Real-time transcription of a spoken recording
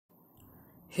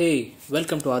Hey,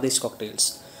 welcome to Adesh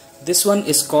Cocktails. This one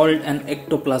is called an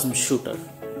ectoplasm shooter.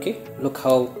 Okay, look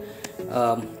how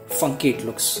funky it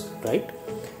looks, right?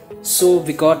 So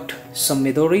we got some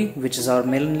Midori, which is our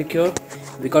melon liqueur.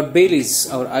 We got Bailey's,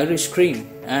 our Irish cream,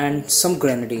 and some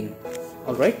grenadine.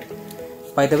 All right.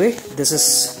 By the way, this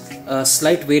is a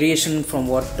slight variation from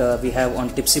what we have on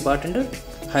Tipsy Bartender.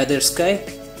 Hi there, Sky.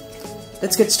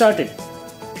 Let's get started.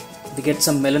 We get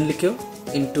some melon liqueur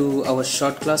into our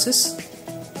shot glasses,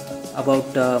 about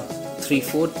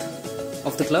 3/4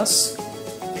 of the glass,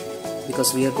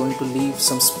 because we are going to leave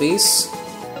some space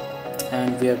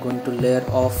and we are going to layer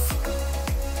off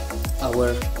our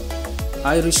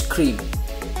Irish cream.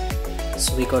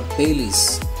 So we got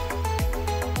Bailey's.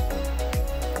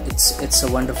 It's a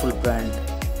wonderful brand.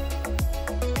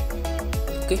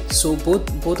 Okay, so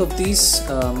both of these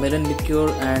melon liqueur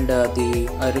and the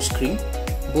Irish cream,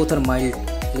 both are mild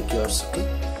liqueurs. Okay,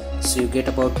 so you get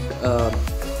about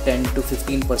 10 to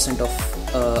 15% of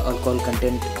alcohol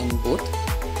content in both.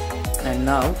 And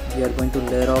now we are going to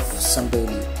layer off some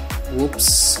Bailey. Whoops,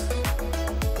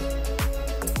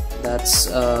 that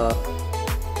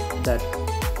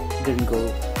didn't go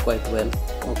quite well.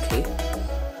 Okay,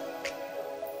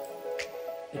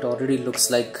 it already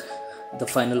looks like the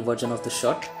final version of the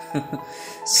shot.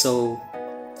 So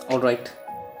alright,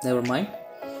 never mind,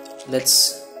 let's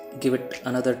give it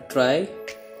another try.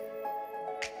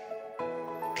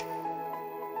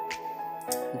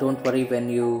 Don't worry when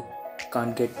you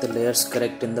can't get the layers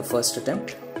correct in the first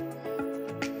attempt.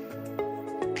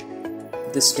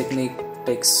 This technique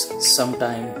takes some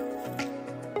time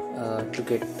to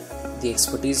get the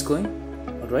expertise going.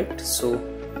 Alright, so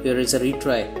here is a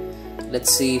retry.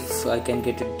 Let's see if I can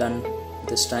get it done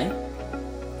this time.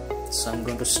 So I'm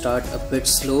going to start a bit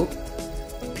slow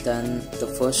than the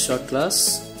first shot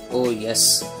glass. Oh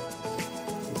yes,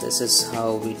 this is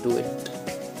how we do it.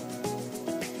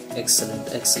 Excellent,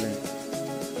 excellent.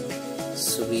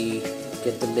 So we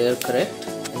get the layer correct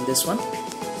in this one.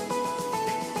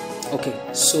 Okay,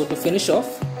 so to finish off,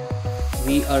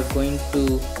 we are going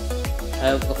to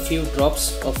have a few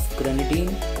drops of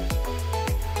grenadine.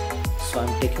 So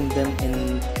I'm taking them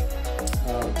in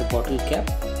the bottle cap.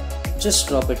 Just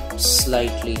drop it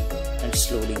slightly and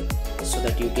slowly so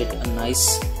that you get a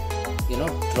nice,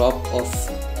 drop of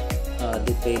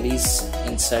the Bailey's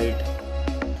inside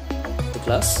the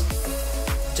glass.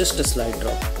 Just a slight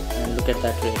drop, and look at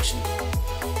that reaction.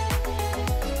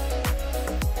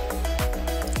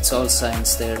 It's all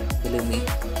science there, believe me.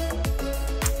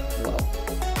 Wow.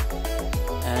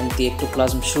 And the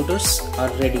ectoplasm shooters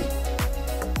are ready.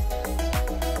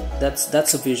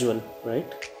 That's a visual,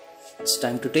 right? It's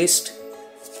time to taste.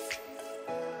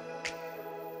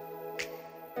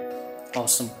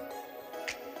 Awesome.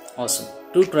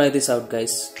 Do try this out,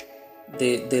 guys.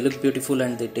 They look beautiful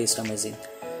and they taste amazing.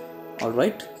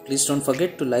 Alright, please don't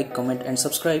forget to like, comment and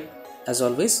subscribe. As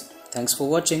always, thanks for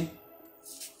watching.